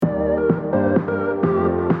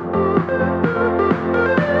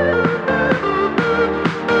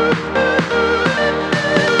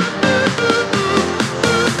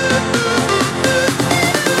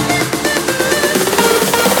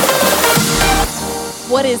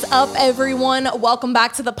What is up, everyone? Welcome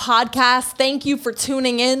back to the podcast. Thank you for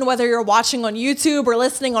tuning in, whether you're watching on YouTube or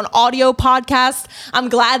listening on audio podcast. I'm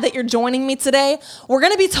glad that you're joining me today. We're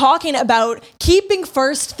going to be talking about keeping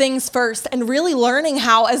first things first and really learning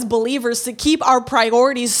how, as believers, to keep our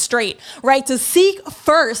priorities straight, right? To seek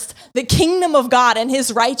first the kingdom of God and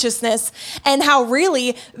his righteousness, and how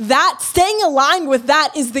really that staying aligned with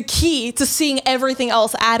that is the key to seeing everything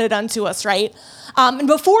else added unto us, right? And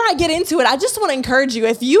before I get into it, I just want to encourage you,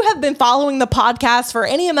 if you have been following the podcast for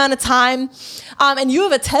any amount of time and you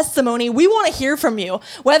have a testimony, we want to hear from you.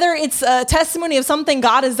 Whether it's a testimony of something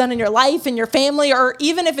God has done in your life, in your family, or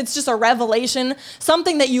even if it's just a revelation,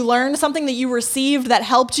 something that you learned, something that you received that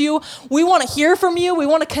helped you, we want to hear from you. We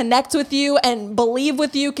want to connect with you and believe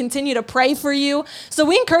with you, continue to pray for you. So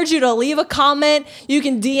we encourage you to leave a comment. You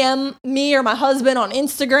can DM me or my husband on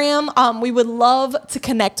Instagram. We would love to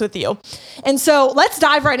connect with you. And so let's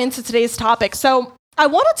dive right into today's topic. So I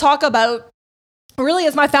want to talk about really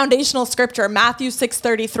as my foundational scripture, Matthew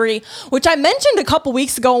 6:33, which I mentioned a couple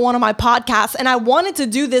weeks ago on one of my podcasts, and I wanted to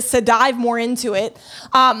do this to dive more into it.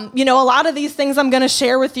 A lot of these things I'm going to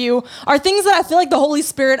share with you are things that I feel like the Holy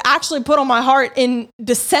Spirit actually put on my heart in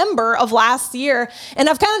December of last year, and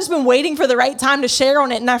I've kind of just been waiting for the right time to share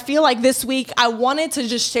on it, and I feel like this week I wanted to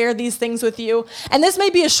just share these things with you. And this may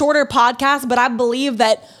be a shorter podcast, but I believe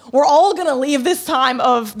that we're all going to leave this time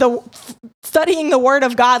of studying the Word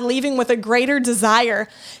of God, leaving with a greater desire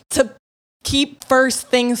to keep first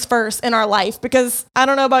things first in our life. Because I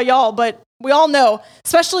don't know about y'all, but we all know,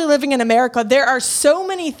 especially living in America, there are so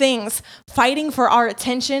many things fighting for our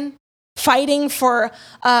attention, fighting for,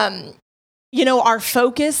 our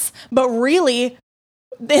focus, but really,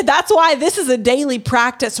 that's why this is a daily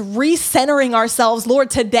practice, recentering ourselves.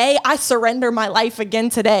 Lord, today I surrender my life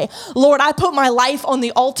again today. Lord, I put my life on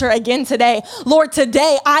the altar again today. Lord,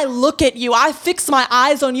 today I look at you. I fix my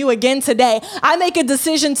eyes on you again today. I make a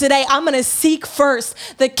decision today. I'm going to seek first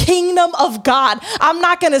the kingdom of God. I'm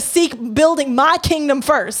not going to seek building my kingdom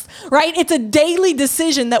first, right? It's a daily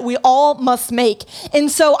decision that we all must make.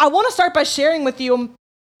 And so I want to start by sharing with you.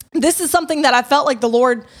 This is something that I felt like the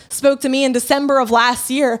Lord spoke to me in December of last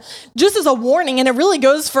year, just as a warning, and it really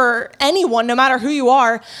goes for anyone, no matter who you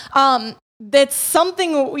are. That's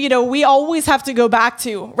something, we always have to go back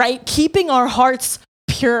to, right? Keeping our hearts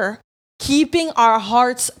pure. Keeping our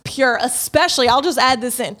hearts pure, especially, I'll just add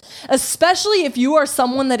this in, especially if you are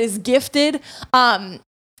someone that is gifted, in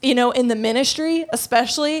the ministry,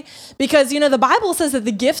 especially, because, the Bible says that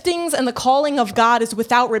the giftings and the calling of God is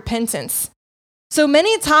without repentance. So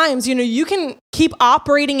many times, you can keep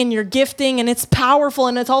operating in your gifting and it's powerful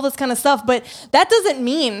and it's all this kind of stuff, but that doesn't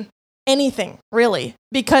mean anything really,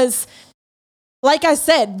 because like I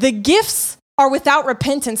said, the gifts are without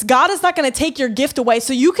repentance. God is not going to take your gift away,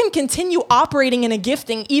 so you can continue operating in a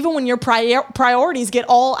gifting even when your priorities get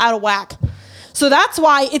all out of whack. So that's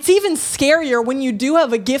why it's even scarier when you do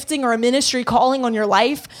have a gifting or a ministry calling on your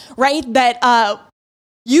life, right? That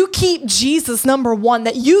you keep Jesus number one,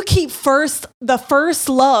 that you keep the first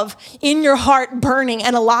love in your heart burning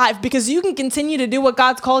and alive, because you can continue to do what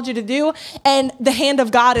God's called you to do, and the hand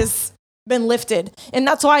of God has been lifted. And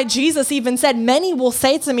that's why Jesus even said, many will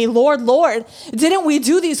say to me, Lord, Lord, didn't we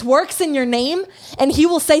do these works in your name? And he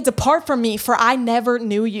will say, depart from me, for I never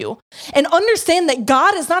knew you. And understand that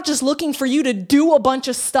God is not just looking for you to do a bunch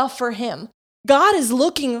of stuff for him. God is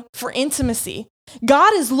looking for intimacy.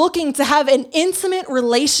 God is looking to have an intimate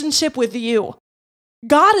relationship with you.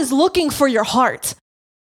 God is looking for your heart.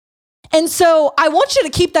 And so I want you to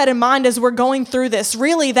keep that in mind as we're going through this,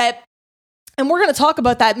 really, and we're going to talk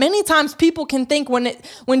about that. Many times people can think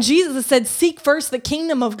when Jesus said, seek first the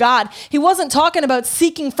kingdom of God, he wasn't talking about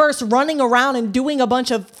seeking first, running around and doing a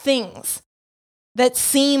bunch of things that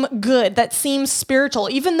seem good, that seem spiritual,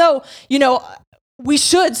 even though, we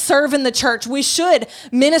should serve in the church. We should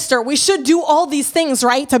minister. We should do all these things,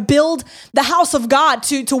 right? To build the house of God,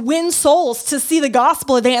 to win souls, to see the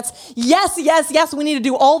gospel advance. Yes, we need to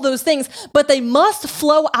do all those things, but they must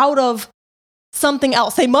flow out of something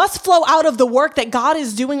else. They must flow out of the work that God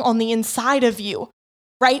is doing on the inside of you,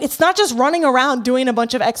 right? It's not just running around doing a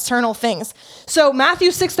bunch of external things. So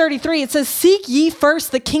Matthew 6:33, it says, seek ye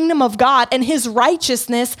first the kingdom of God and his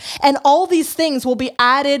righteousness, and all these things will be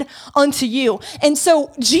added unto you. And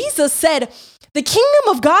so Jesus said, the kingdom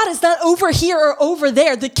of God is not over here or over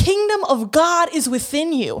there. The kingdom of God is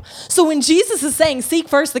within you. So when Jesus is saying, seek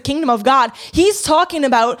first the kingdom of God, he's talking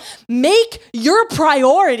about make your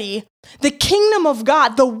priority The kingdom of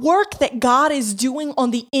God, the work that God is doing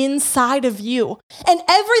on the inside of you. And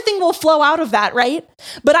everything will flow out of that, right?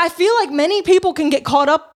 But I feel like many people can get caught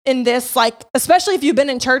up in this, like, especially if you've been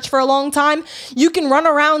in church for a long time, you can run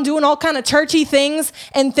around doing all kind of churchy things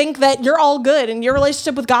and think that you're all good and your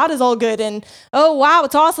relationship with God is all good. And, oh, wow,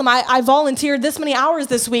 it's awesome. I volunteered this many hours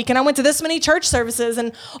this week and I went to this many church services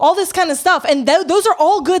and all this kind of stuff. And those are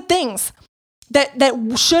all good things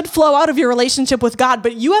that should flow out of your relationship with God.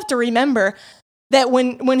 But you have to remember that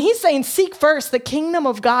when he's saying seek first the kingdom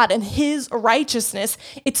of God and his righteousness,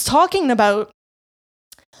 it's talking about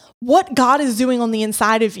what God is doing on the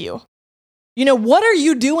inside of you. You know, what are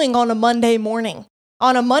you doing on a Monday morning?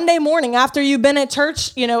 On a Monday morning after you've been at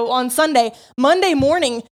church, you know, on Sunday, Monday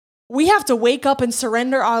morning, we have to wake up and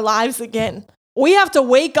surrender our lives again. We have to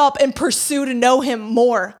wake up and pursue to know him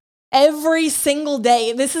more. Every single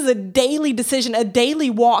day. This is a daily decision, a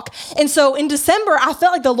daily walk. And so in December, I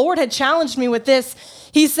felt like the Lord had challenged me with this.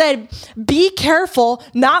 He said, be careful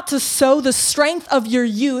not to sow the strength of your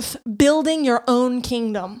youth building your own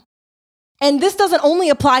kingdom. And this doesn't only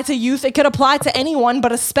apply to youth, it could apply to anyone,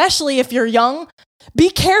 but especially if you're young. Be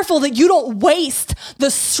careful that you don't waste the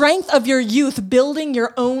strength of your youth building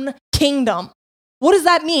your own kingdom. What does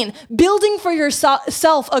that mean? Building for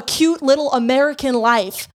yourself a cute little American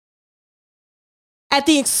life at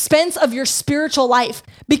the expense of your spiritual life,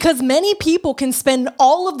 because many people can spend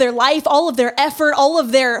all of their life, all of their effort, all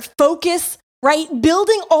of their focus, right,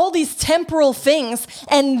 building all these temporal things,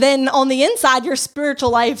 and then on the inside, your spiritual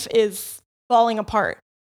life is falling apart,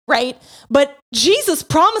 right? But Jesus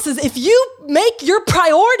promises if you make your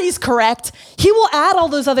priorities correct, he will add all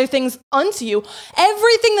those other things unto you.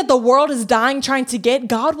 Everything that the world is dying trying to get,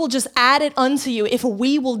 God will just add it unto you if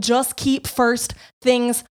we will just keep first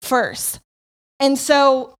things first. And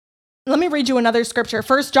so let me read you another scripture.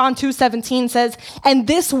 1 John 2:17 says, and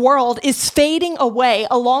this world is fading away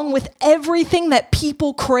along with everything that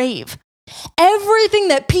people crave. Everything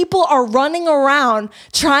that people are running around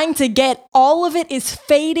trying to get, all of it is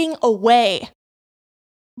fading away.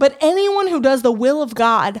 But anyone who does the will of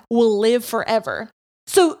God will live forever.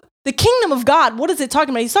 So the kingdom of God, what is it talking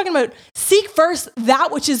about? He's talking about seek first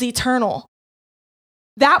that which is eternal.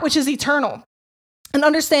 That which is eternal. And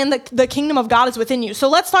understand that the kingdom of God is within you. So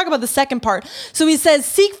let's talk about the second part. So he says,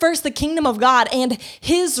 seek first the kingdom of God and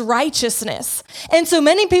his righteousness. And so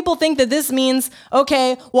many people think that this means,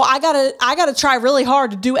 okay, well, I gotta try really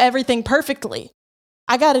hard to do everything perfectly.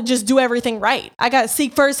 I gotta just do everything right. I gotta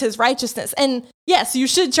seek first his righteousness. And yes, you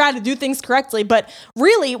should try to do things correctly. But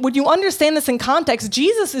really, when you understand this in context,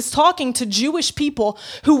 Jesus is talking to Jewish people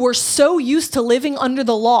who were so used to living under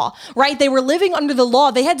the law, right? They were living under the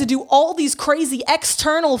law. They had to do all these crazy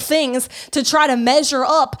external things to try to measure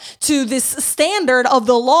up to this standard of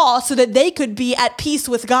the law so that they could be at peace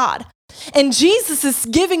with God. And Jesus is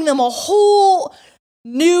giving them a whole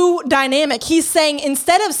new dynamic. He's saying,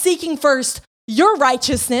 instead of seeking first your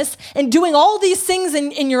righteousness and doing all these things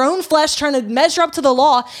in your own flesh, trying to measure up to the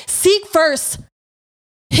law, seek first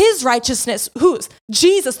his righteousness. Whose?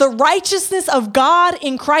 Jesus, the righteousness of God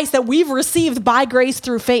in Christ that we've received by grace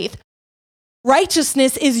through faith.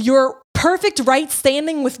 Righteousness is your perfect right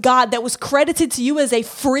standing with God that was credited to you as a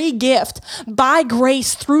free gift by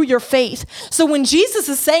grace through your faith. So when Jesus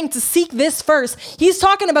is saying to seek this first, he's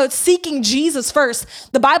talking about seeking Jesus first.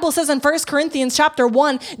 The Bible says in 1 Corinthians chapter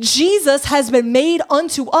 1, Jesus has been made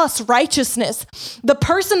unto us righteousness. The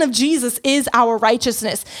person of Jesus is our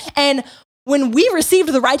righteousness. And when we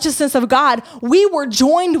received the righteousness of God, we were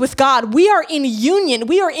joined with God. We are in union.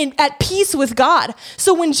 We are at peace with God.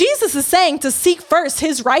 So when Jesus is saying to seek first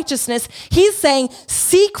his righteousness, he's saying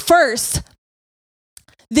seek first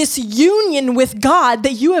this union with God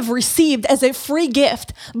that you have received as a free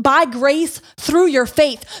gift by grace through your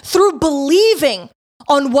faith, through believing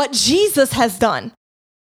on what Jesus has done.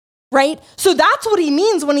 Right? So that's what he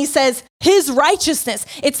means when he says his righteousness.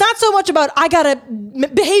 It's not so much about, I got a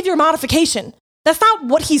behavior modification. That's not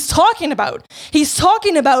what he's talking about. He's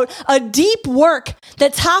talking about a deep work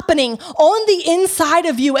that's happening on the inside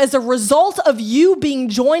of you as a result of you being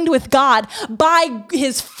joined with God by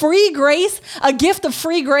his free grace, a gift of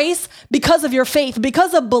free grace because of your faith,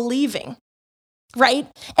 because of believing. Right?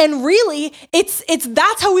 And really, it's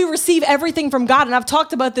that's how we receive everything from God. And I've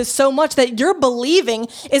talked about this so much that your believing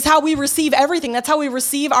is how we receive everything. That's how we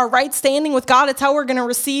receive our right standing with God. It's how we're going to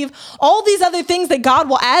receive all these other things that God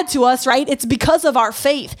will add to us, right? It's because of our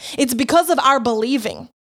faith. It's because of our believing.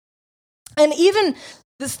 And even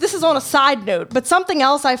this is on a side note, but something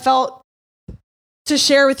else I felt to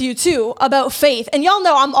share with you too about faith. And y'all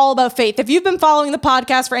know I'm all about faith. If you've been following the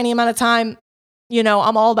podcast for any amount of time,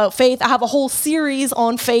 I'm all about faith. I have a whole series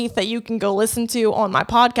on faith that you can go listen to on my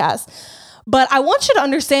podcast. But I want you to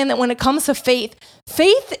understand that when it comes to faith,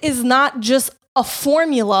 faith is not just a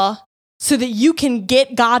formula so that you can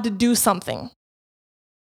get God to do something,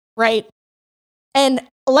 right? And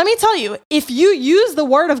let me tell you, if you use the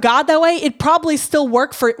word of God that way, it probably still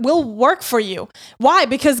will work for you. Why?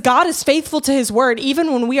 Because God is faithful to his word.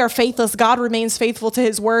 Even when we are faithless, God remains faithful to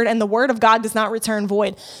his word, and the word of God does not return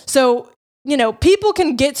void. So, people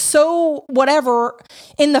can get so whatever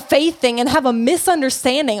in the faith thing and have a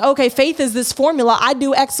misunderstanding. Okay, faith is this formula. I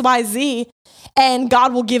do X, Y, Z, and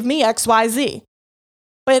God will give me X, Y, Z.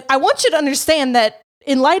 But I want you to understand that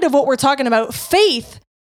in light of what we're talking about, faith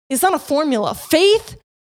is not a formula. Faith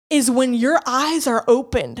is when your eyes are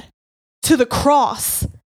opened to the cross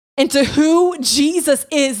and to who Jesus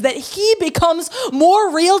is, that he becomes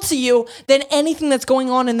more real to you than anything that's going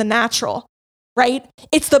on in the natural, right?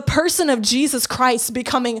 It's the person of Jesus Christ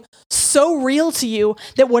becoming so real to you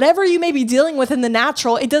that whatever you may be dealing with in the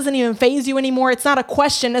natural, it doesn't even faze you anymore. It's not a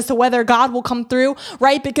question as to whether God will come through,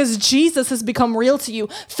 right? Because Jesus has become real to you.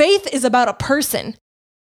 Faith is about a person.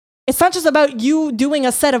 It's not just about you doing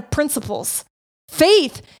a set of principles.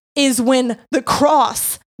 Faith is when the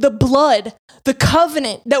cross, the blood, the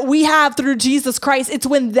covenant that we have through Jesus Christ, it's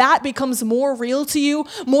when that becomes more real to you,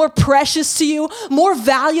 more precious to you, more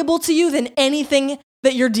valuable to you than anything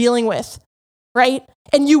that you're dealing with, right?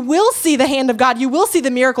 And you will see the hand of God. You will see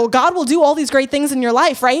the miracle. God will do all these great things in your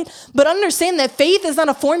life, right? But understand that faith is not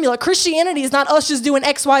a formula. Christianity is not us just doing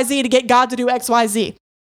X, Y, Z to get God to do X, Y, Z.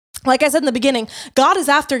 Like I said in the beginning, God is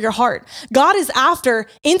after your heart. God is after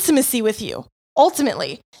intimacy with you,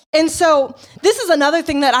 ultimately. And so this is another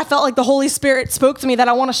thing that I felt like the Holy Spirit spoke to me that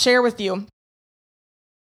I want to share with you.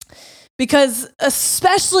 Because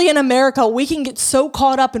especially in America, we can get so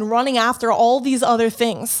caught up in running after all these other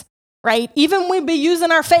things, right? Even we be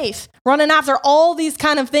using our faith, running after all these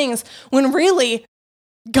kind of things, when really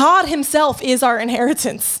God himself is our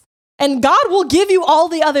inheritance. And God will give you all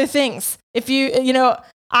the other things. If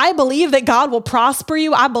I believe that God will prosper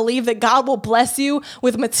you. I believe that God will bless you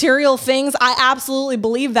with material things. I absolutely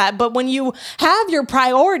believe that. But when you have your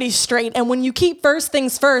priorities straight and when you keep first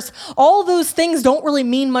things first, all those things don't really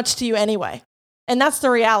mean much to you anyway. And that's the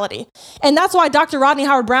reality. And that's why Dr. Rodney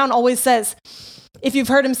Howard-Browne always says, if you've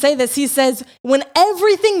heard him say this, he says, when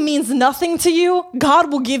everything means nothing to you, God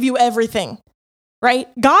will give you everything. Right?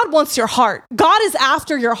 God wants your heart. God is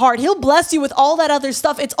after your heart. He'll bless you with all that other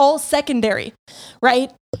stuff. It's all secondary,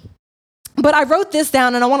 right? But I wrote this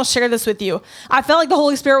down and I want to share this with you. I felt like the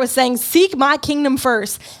Holy Spirit was saying, seek my kingdom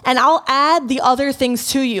first and I'll add the other things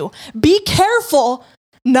to you. Be careful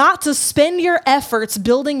not to spend your efforts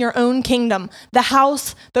building your own kingdom, the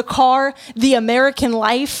house, the car, the American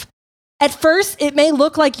life. At first, it may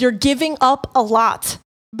look like you're giving up a lot,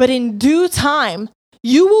 but in due time,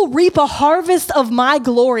 you will reap a harvest of my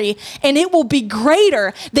glory, and it will be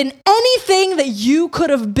greater than anything that you could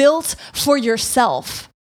have built for yourself.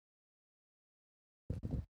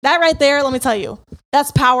 That right there, let me tell you,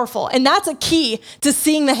 that's powerful. And that's a key to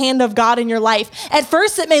seeing the hand of God in your life. At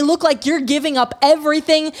first, it may look like you're giving up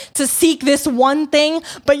everything to seek this one thing,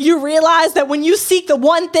 but you realize that when you seek the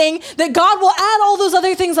one thing, that God will add all those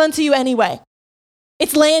other things unto you anyway.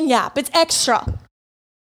 It's lagniappe, it's extra.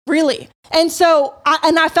 Really. And so,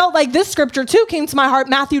 I felt like this scripture too came to my heart.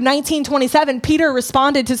 Matthew 19:27, Peter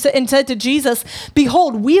responded and said to Jesus,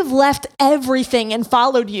 behold, we've left everything and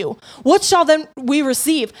followed you. What shall then we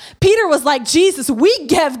receive? Peter was like, Jesus, we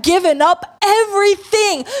have given up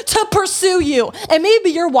everything to pursue you. And maybe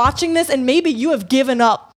you're watching this and maybe you have given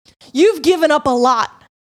up. You've given up a lot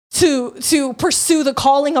to pursue the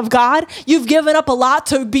calling of God. You've given up a lot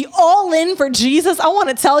to be all in for Jesus. I want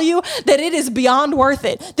to tell you that it is beyond worth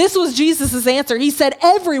it. This was Jesus's answer. He said,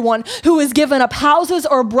 everyone who has given up houses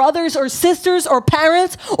or brothers or sisters or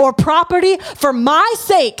parents or property for my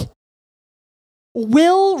sake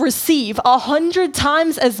will receive 100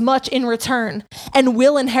 times as much in return and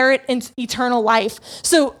will inherit eternal life.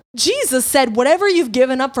 So Jesus said, whatever you've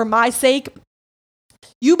given up for my sake,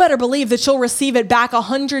 you better believe that you'll receive it back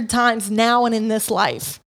 100 times now and in this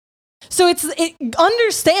life. So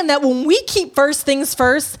understand that when we keep first things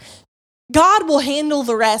first, God will handle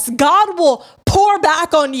the rest. God will pour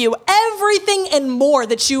back on you everything and more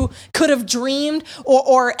that you could have dreamed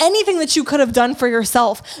or anything that you could have done for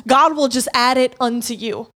yourself. God will just add it unto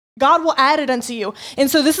you. God will add it unto you.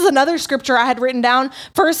 And so this is another scripture I had written down.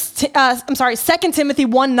 2 Timothy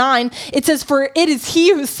 1:9. It says, for it is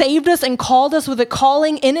he who saved us and called us with a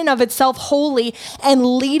calling in and of itself holy and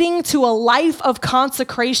leading to a life of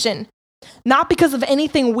consecration. Not because of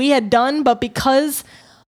anything we had done, but because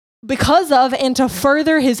because of and to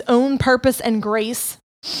further his own purpose and grace.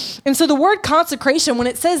 And so the word consecration, when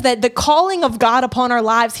it says that the calling of God upon our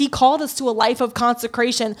lives, he called us to a life of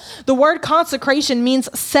consecration. The word consecration means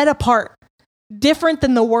set apart, different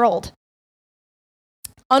than the world.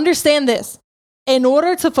 Understand this. In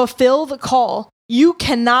order to fulfill the call, you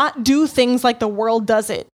cannot do things like the world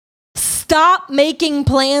does it. Stop making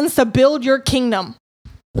plans to build your kingdom.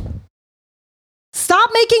 Stop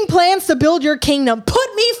making plans to build your kingdom.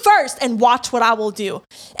 Put me first and watch what I will do.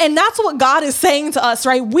 And that's what God is saying to us,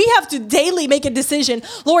 right? We have to daily make a decision.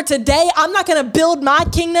 Lord, today I'm not going to build my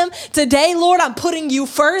kingdom. Today, Lord, I'm putting you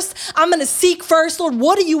first. I'm going to seek first. Lord,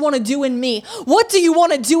 what do you want to do in me? What do you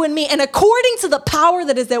want to do in me? And according to the power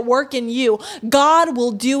that is at work in you, God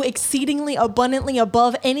will do exceedingly abundantly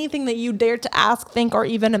above anything that you dare to ask, think, or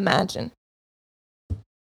even imagine.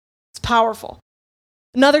 It's powerful.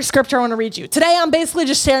 Another scripture I want to read you. Today, I'm basically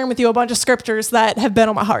just sharing with you a bunch of scriptures that have been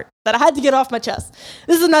on my heart, that I had to get off my chest.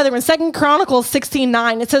 This is another one, 2 Chronicles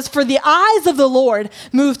 16:9. It says, "For the eyes of the Lord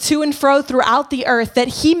move to and fro throughout the earth, that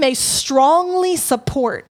he may strongly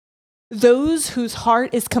support those whose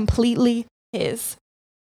heart is completely his."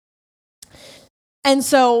 And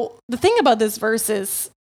so the thing about this verse is,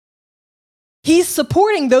 he's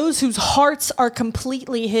supporting those whose hearts are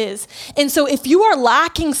completely his. And so if you are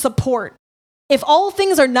lacking support, if all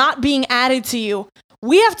things are not being added to you,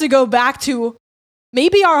 we have to go back to,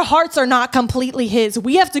 maybe our hearts are not completely his.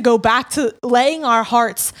 We have to go back to laying our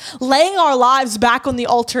hearts, laying our lives back on the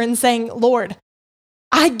altar and saying, Lord,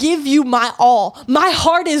 I give you my all. My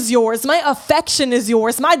heart is yours. My affection is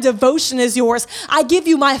yours. My devotion is yours. I give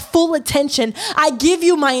you my full attention. I give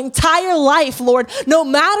you my entire life, Lord, no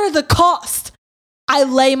matter the cost. I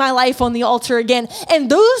lay my life on the altar again. And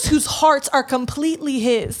those whose hearts are completely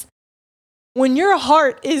his, when your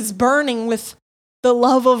heart is burning with the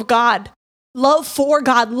love of God, love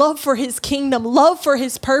for his kingdom, love for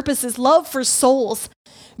his purposes, love for souls,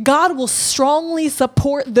 God will strongly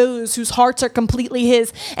support those whose hearts are completely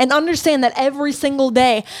his. And understand that every single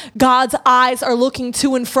day, God's eyes are looking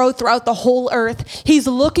to and fro throughout the whole earth. He's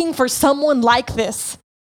looking for someone like this.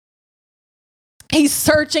 He's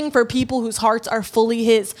searching for people whose hearts are fully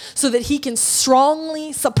his so that he can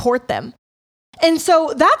strongly support them. And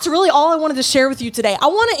so that's really all I wanted to share with you today. I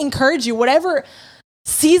want to encourage you, whatever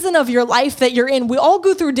season of your life that you're in, we all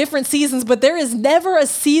go through different seasons, but there is never a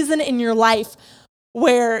season in your life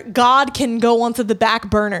where God can go onto the back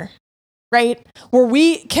burner, right? Where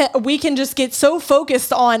we can just get so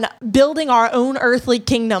focused on building our own earthly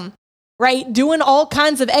kingdom, right? Doing all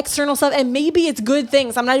kinds of external stuff. And maybe it's good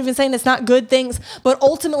things. I'm not even saying it's not good things, but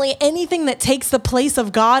ultimately anything that takes the place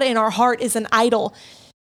of God in our heart is an idol.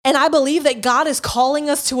 And I believe that God is calling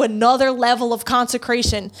us to another level of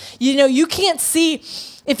consecration. You know, you can't see,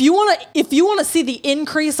 if you want to see the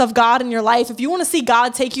increase of God in your life, if you want to see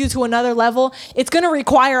God take you to another level, it's going to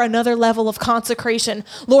require another level of consecration.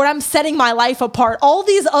 Lord, I'm setting my life apart. All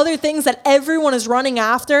these other things that everyone is running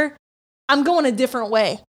after, I'm going a different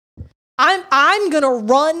way. I'm going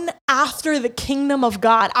to run after the kingdom of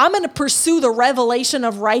God. I'm going to pursue the revelation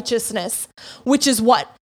of righteousness, which is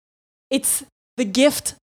what? It's the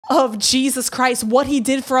gift of Jesus Christ, what he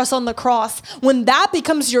did for us on the cross. When that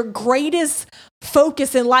becomes your greatest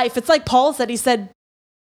focus in life, it's like Paul said, he said,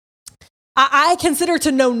 I consider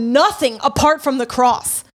to know nothing apart from the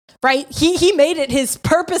cross, right? He made it his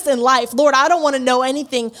purpose in life. Lord, I don't want to know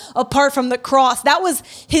anything apart from the cross. That was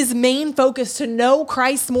his main focus, to know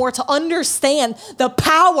Christ more, to understand the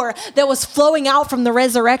power that was flowing out from the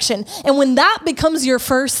resurrection. And when that becomes your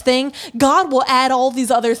first thing, God will add all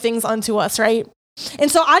these other things unto us, right?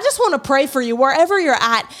 And so I just want to pray for you wherever you're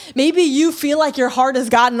at. Maybe you feel like your heart has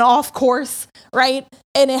gotten off course, right?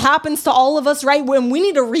 And it happens to all of us, right? When we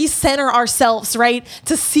need to recenter ourselves, right?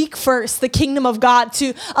 To seek first the kingdom of God,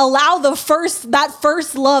 to allow that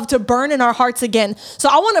first love to burn in our hearts again. So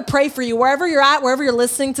I want to pray for you wherever you're at, wherever you're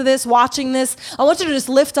listening to this, watching this. I want you to just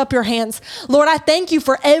lift up your hands. Lord, I thank you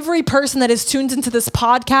for every person that is tuned into this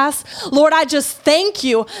podcast. Lord, I just thank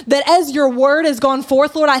you that as your word has gone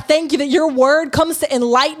forth, Lord, I thank you that your word comes to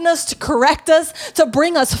enlighten us, to correct us, to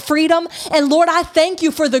bring us freedom. And Lord, I thank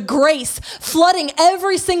you for the grace flooding every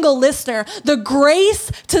single listener, the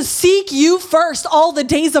grace to seek you first all the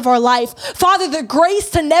days of our life. Father, the grace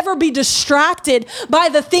to never be distracted by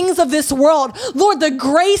the things of this world. Lord, the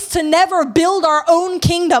grace to never build our own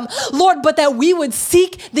kingdom, Lord, but that we would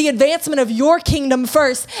seek the advancement of your kingdom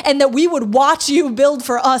first, and that we would watch you build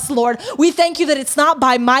for us, Lord. We thank you that it's not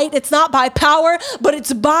by might, it's not by power, but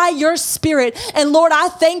it's by your spirit. And Lord, I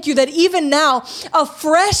thank you that even now, a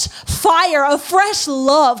fresh fire, a fresh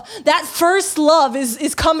love, that first love is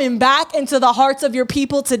is coming back into the hearts of your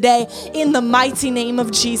people today in the mighty name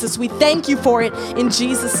of Jesus. We thank you for it in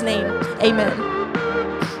Jesus' name. Amen.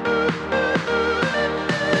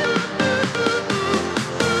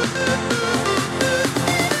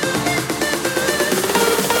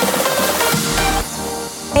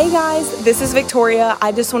 Hey guys, this is Victoria.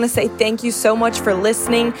 I just want to say thank you so much for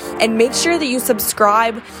listening, and make sure that you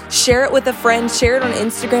subscribe, share it with a friend, share it on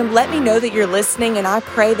Instagram. Let me know that you're listening, and I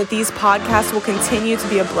pray that these podcasts will continue to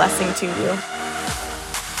be a blessing to you.